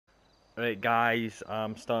Right guys,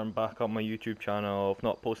 I'm starting back up my YouTube channel. I've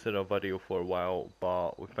not posted a video for a while,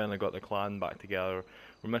 but we finally got the clan back together.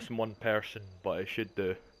 We're missing one person, but it should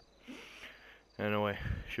do. Anyway,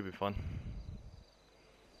 should be fun.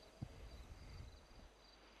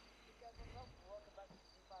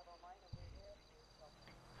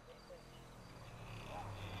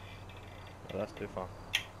 Oh, that's too far.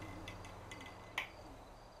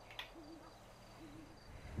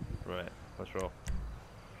 Right, let's roll.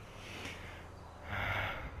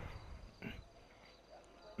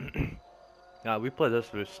 Yeah, we played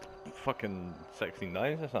this with fucking 16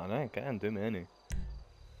 dice or something, I can't do many.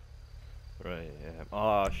 Right, yeah.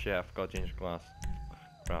 Oh shit, I forgot to change class.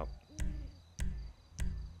 Crap.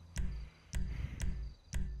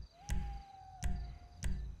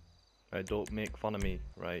 Right, don't make fun of me,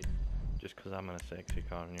 right? Just cause I'm in a sexy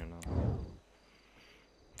car and you're not.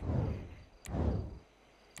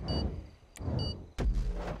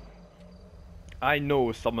 I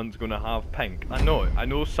know someone's gonna have pink. I know it. I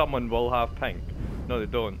know someone will have pink. No, they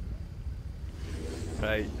don't.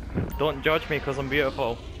 Right. Don't judge me because I'm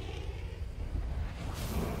beautiful.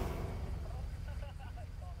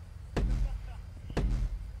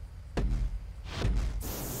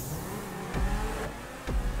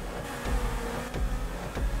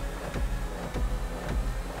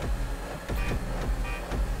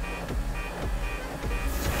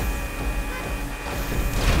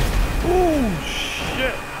 Oh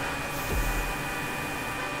shit!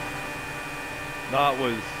 That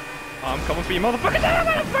was. I'm coming for you, motherfuckers!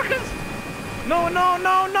 Motherfuckers! No, no,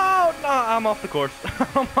 no, no! No, I'm off the course.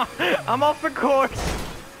 I'm off the course.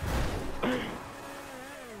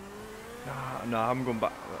 Nah, I'm going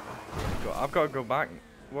back. I've got to go back.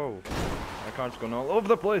 Whoa, my car's going all over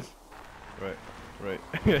the place. Right,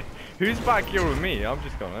 right. Who's back here with me? I'm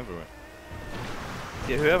just going everywhere.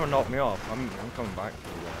 See, whoever knocked me off, I'm coming back to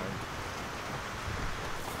you.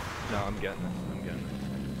 No, I'm getting this. I'm getting this.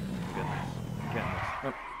 I'm getting this. I'm getting this.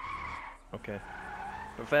 Oh. Okay.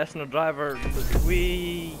 Professional driver.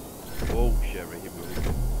 Wee. Oh shit! Right here we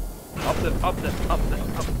go.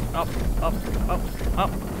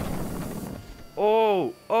 Up.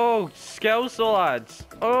 Oh, skills, lads.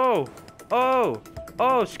 Oh,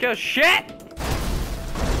 skills. Shit!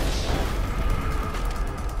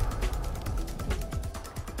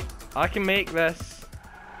 I can make this.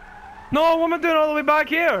 No, what am I doing all the way back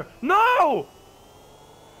here? No!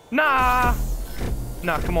 Nah,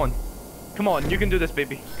 come on. Come on, you can do this,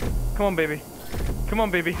 baby. Come on, baby. Come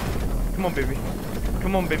on, baby. Come on, baby.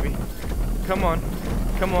 Come on, baby. Come on.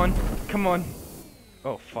 Come on. Come on.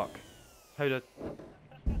 Oh, fuck. How did...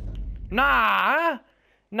 Nah!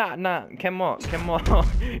 Nah. Come on. Come on.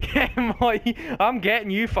 I'm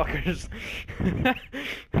getting you fuckers.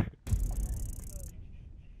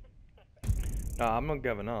 Nah, I'm not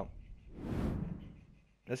giving up.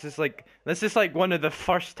 This is like one of the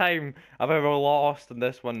first time I've ever lost in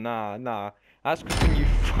this one. Nah. That's because when you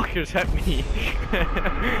fuckers hit me.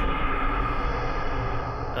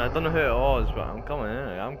 I don't know who it was, but I'm coming in.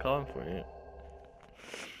 I'm coming for you.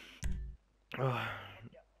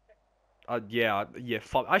 Yeah,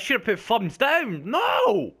 fuck. I should have put thumbs down.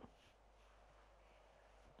 No!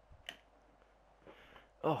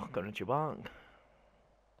 Oh, got into your back.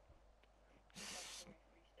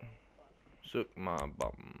 Suck my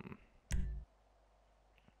bum.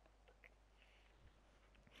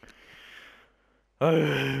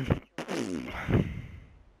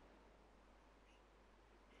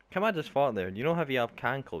 Come on, just fought there. You know how you have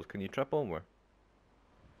cankles, can you trip over?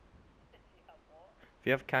 If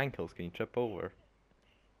you have cankles, can you trip over?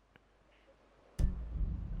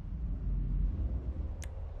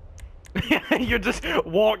 You're just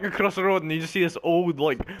walking across the road and you just see this old,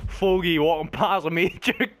 like, fogey walking past with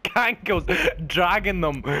major cankles, dragging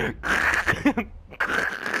them.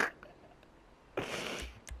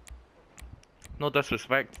 No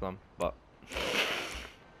disrespect to them, but...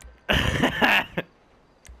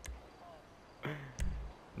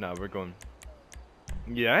 Nah, we're going...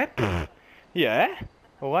 Yeah? Yeah?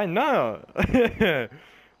 Well, why not?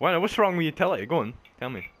 Why not? What's wrong with utility? Go on, tell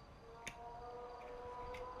me.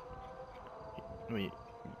 Wait.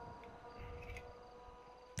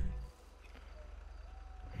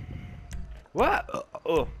 What?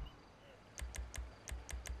 Oh.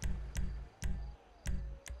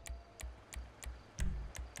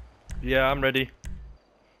 Yeah, I'm ready.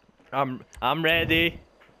 I'm ready.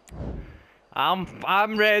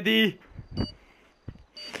 I'm ready.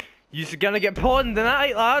 You're gonna get pwned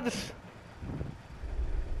tonight, lads.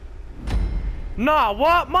 Nah,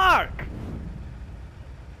 what, Mark?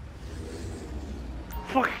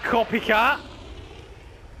 Fucking copycat.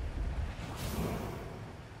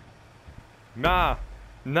 Nah.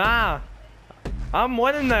 Nah. I'm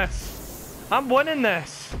winning this. I'm winning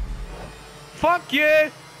this. Fuck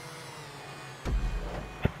you.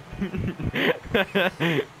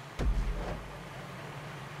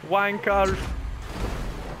 Wankers.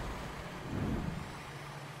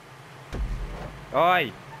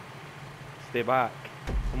 Oi. Stay back.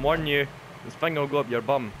 I'm warning you. This thing will go up your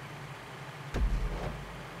bum.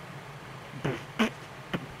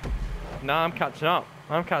 Nah, I'm catching up.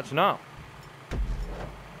 I'm catching up.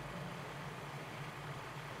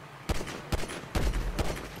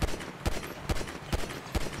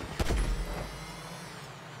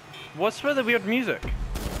 What's with the weird music?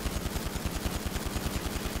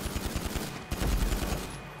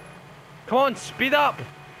 Come on, speed up!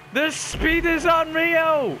 This speed is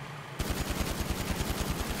unreal!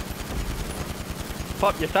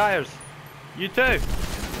 Pop your tires. You too.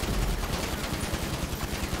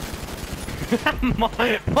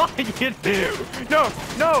 What you do? No,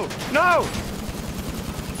 no, no!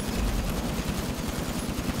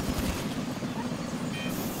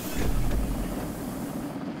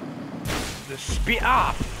 The speed,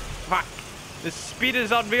 fuck. The speed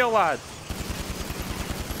is unreal, lads.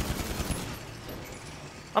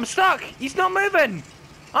 I'm stuck. He's not moving.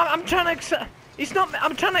 I'm trying to, he's not,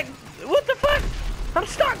 I'm trying to, what the fuck? I'm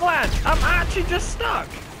stuck, lads. I'm actually just stuck.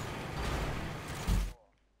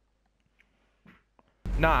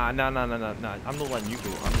 Nah. I'm not letting you go. I'm not letting you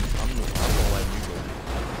go.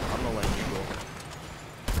 I'm not letting you go.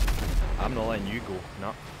 I'm not letting you go.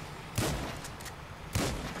 No.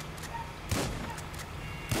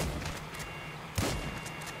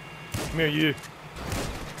 Come here, you.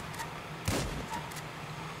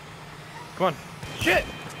 Come on. Shit!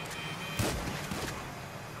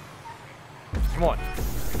 Come on.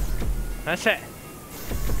 That's it.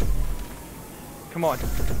 Come on.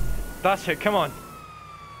 That's it. Come on.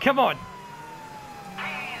 Come on.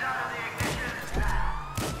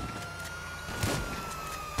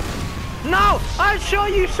 No! I'll show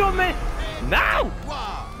you something! No!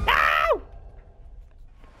 No!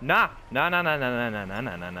 Nah. Nah.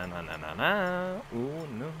 Ooh,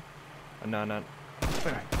 no. No.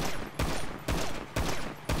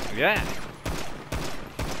 Yeah.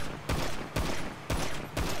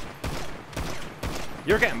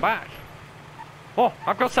 You're getting back. Oh,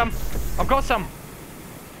 I've got some.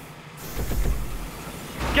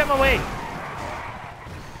 Get my way.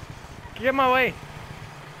 Get my way.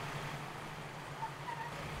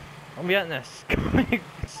 I'm getting this.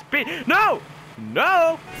 Speed. No!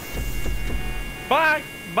 No! Bye!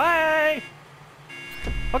 Bye!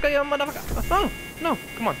 Okay, you motherfucker. Oh, no.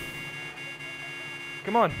 Come on.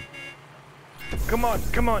 Come on. Come on.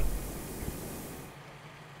 Come on.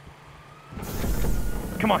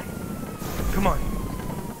 Come on. Come on.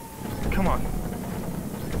 Come on.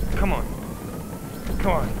 Come on.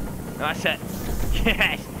 Come on. That's it.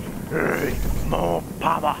 Yes. More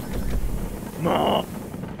power. More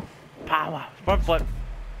power. Front flip.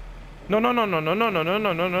 No.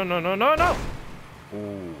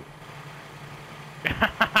 Ooh.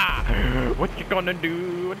 What you gonna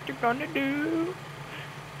do? What you gonna do?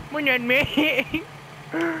 Muốn nhìn mẹ.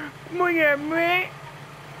 Muốn nhìn mẹ.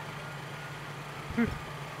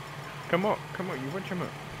 Come on, you want some?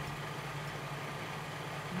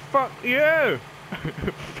 Fuck you!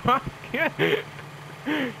 Fuck you!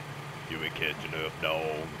 You ain't catching up,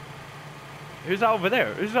 dog. Who's that over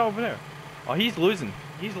there? Oh, he's losing.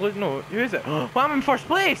 No, who is it? Well, I'm in first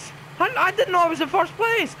place! I didn't know I was in first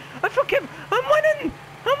place! I'm winning!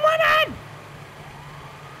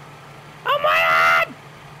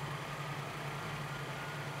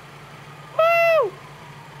 Woo!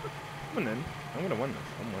 I'm gonna win this.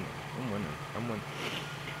 I'm winning.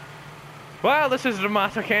 Well, this is a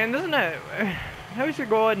dramatic end, isn't it? How's it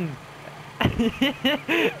going?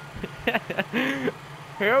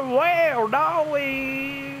 Well,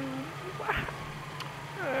 dolly.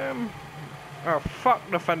 Oh, fuck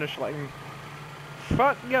the finish line.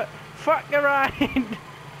 Fuck your ride.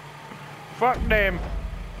 Fuck them.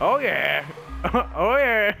 Oh yeah. Oh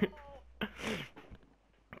yeah.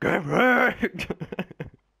 Get wrecked.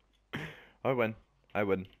 I win. I'm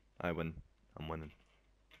winning.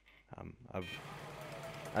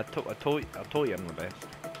 I told you I'm the best.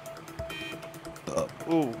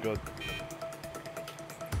 Oh god.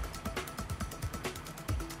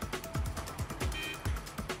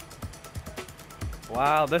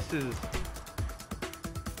 Wow, this is.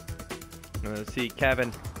 Let's see,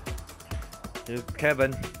 Kevin. Here's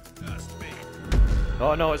Kevin.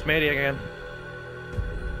 Oh no, it's Mary again.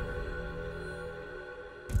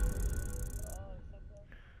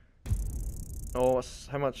 Oh,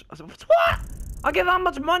 how much? What? I get that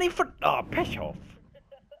much money for. Oh, piss off.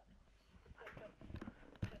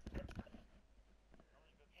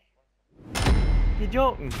 You're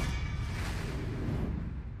joking.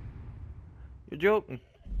 You're joking.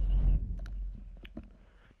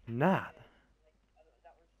 Nah.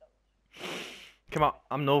 Come on,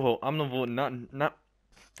 I'm no vote. I'm no voting. Nothing. Nah.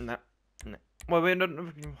 Nah. Nah. Wait,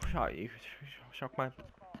 no. Shut you. Shock man.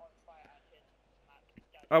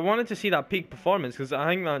 I wanted to see that peak performance because I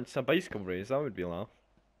think that's a bicycle race. That would be laugh.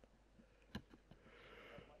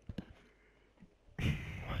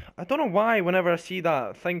 I don't know why whenever I see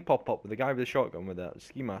that thing pop up with the guy with the shotgun with that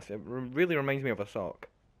ski mask, it really reminds me of a sock.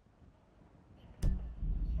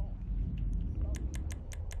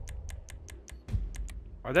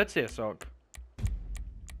 I did say a sock.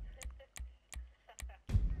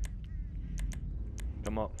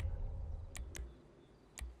 Come up.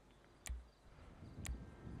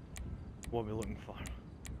 What are we looking for?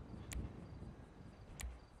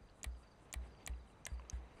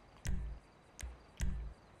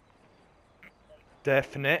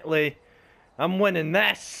 Definitely. I'm winning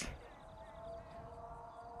this.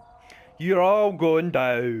 You're all going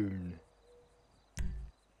down.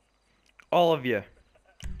 All of you.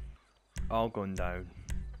 All going down.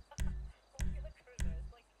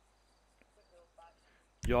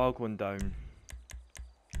 You're all going down.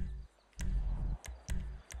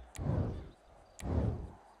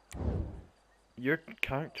 Your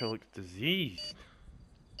character looks diseased.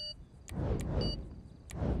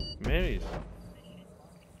 Mary's.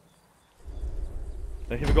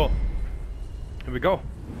 Now here we go. Here we go.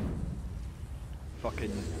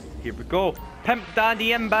 Fucking. Here we go. Pimp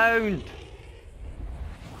Daddy inbound.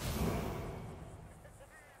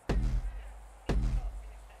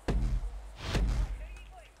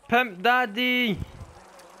 Pimp Daddy.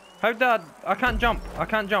 How did I can't jump. I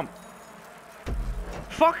can't jump.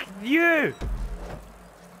 Fuck you.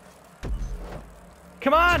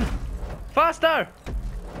 Come on! Faster!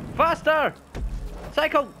 Faster!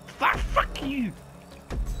 Cycle! Fuck you!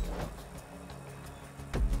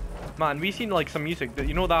 Man, we seen like some music that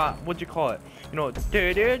you know that what do you call it? You know,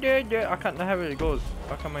 I can't know how it goes.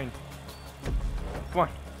 I can't mind. Come on,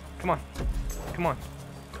 come on, come on,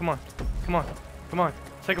 come on, come on, come on!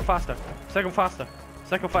 Cycle faster! Cycle faster!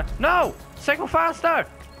 Cycle fast! No! Cycle faster!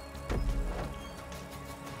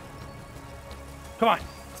 Come on!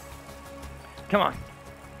 Come on!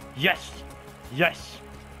 Yes! Yes!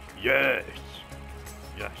 Yes!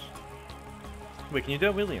 Yes! Wait, can you do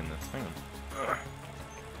a wheelie in this? Hang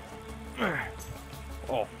on.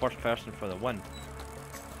 Oh, first person for the win.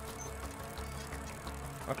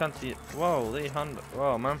 I can't see it. Whoa, lay hand.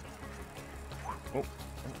 Whoa, man. Oh.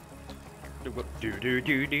 Do.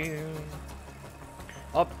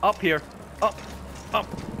 Up here. Up.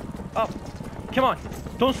 Come on.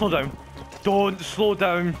 Don't slow down. Don't slow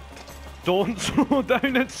down. Don't slow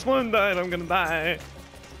down, it's slowing down, I'm gonna die.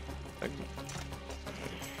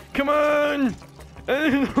 Come on!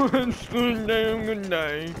 It's slowing down, I'm gonna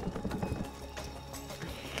die.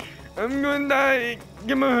 I'm gonna die!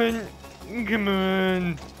 Come on! Come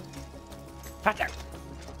on!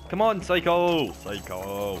 Come on, Psycho!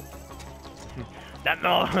 Psycho!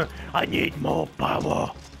 No, I need more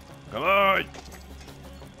power! Come on!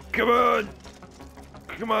 Come on!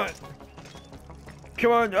 Come on!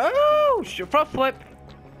 Come on! Oh! Front flip!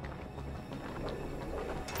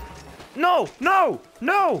 No! No!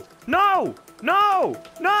 No! No! No!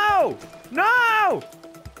 No! No!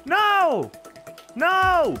 No!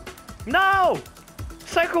 No! No!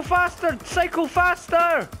 Cycle faster! Cycle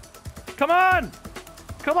faster! Come on!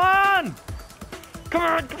 Come on! Come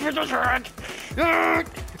on!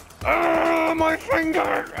 Ah, my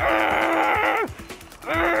finger!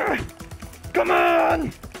 Come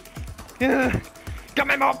on! Give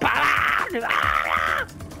me more power!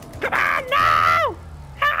 Come on! No!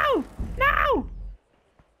 No! No!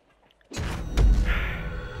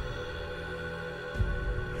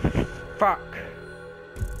 Fuck.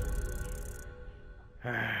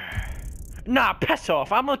 Nah, piss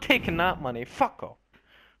off. I'm not taking that money. Fuck off.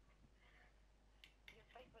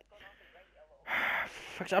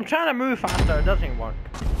 I'm trying to move faster. It doesn't work.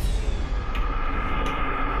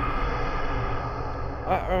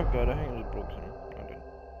 Oh god, I think it just broke something.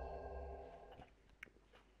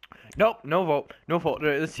 Nope, no vote. No vote.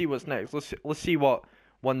 Right, let's see what's next. Let's see what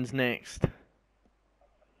one's next.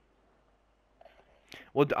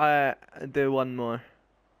 We'll do one more.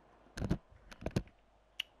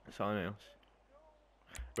 Something else.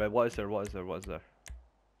 Right, what is there? What is there? What is there?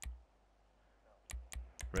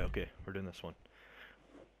 Right, okay, we're doing this one.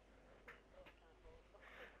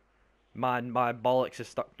 Man, my bollocks is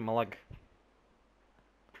stuck to my leg.